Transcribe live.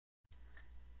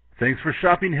Thanks for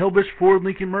shopping Hillbush Ford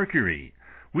Lincoln Mercury.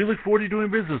 We look forward to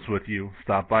doing business with you.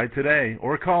 Stop by today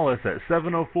or call us at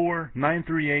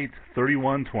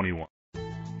 704-938-3121.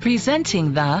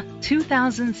 Presenting the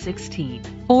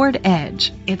 2016 Ford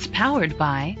Edge. It's powered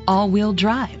by all-wheel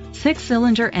drive,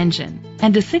 6-cylinder engine,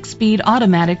 and a 6-speed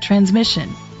automatic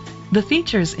transmission. The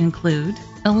features include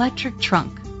electric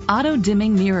trunk,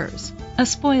 auto-dimming mirrors, a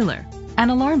spoiler,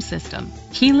 an alarm system,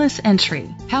 keyless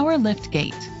entry, power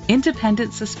liftgate,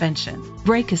 independent suspension,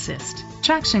 brake assist,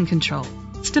 traction control,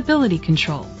 stability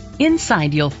control.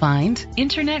 Inside you'll find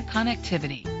internet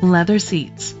connectivity, leather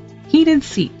seats, heated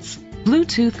seats,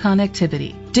 Bluetooth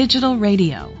connectivity, digital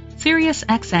radio, Sirius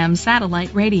XM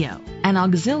satellite radio, an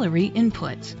auxiliary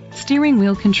input, steering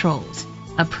wheel controls,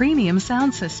 a premium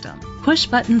sound system,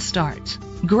 push-button start.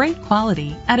 Great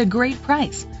quality at a great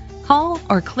price. Call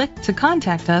or click to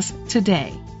contact us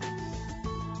today.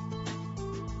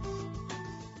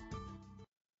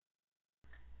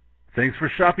 Thanks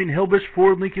for shopping Hillbush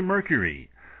Ford Lincoln Mercury.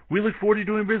 We look forward to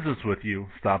doing business with you.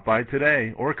 Stop by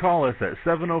today or call us at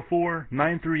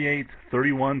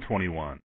 704-938-3121.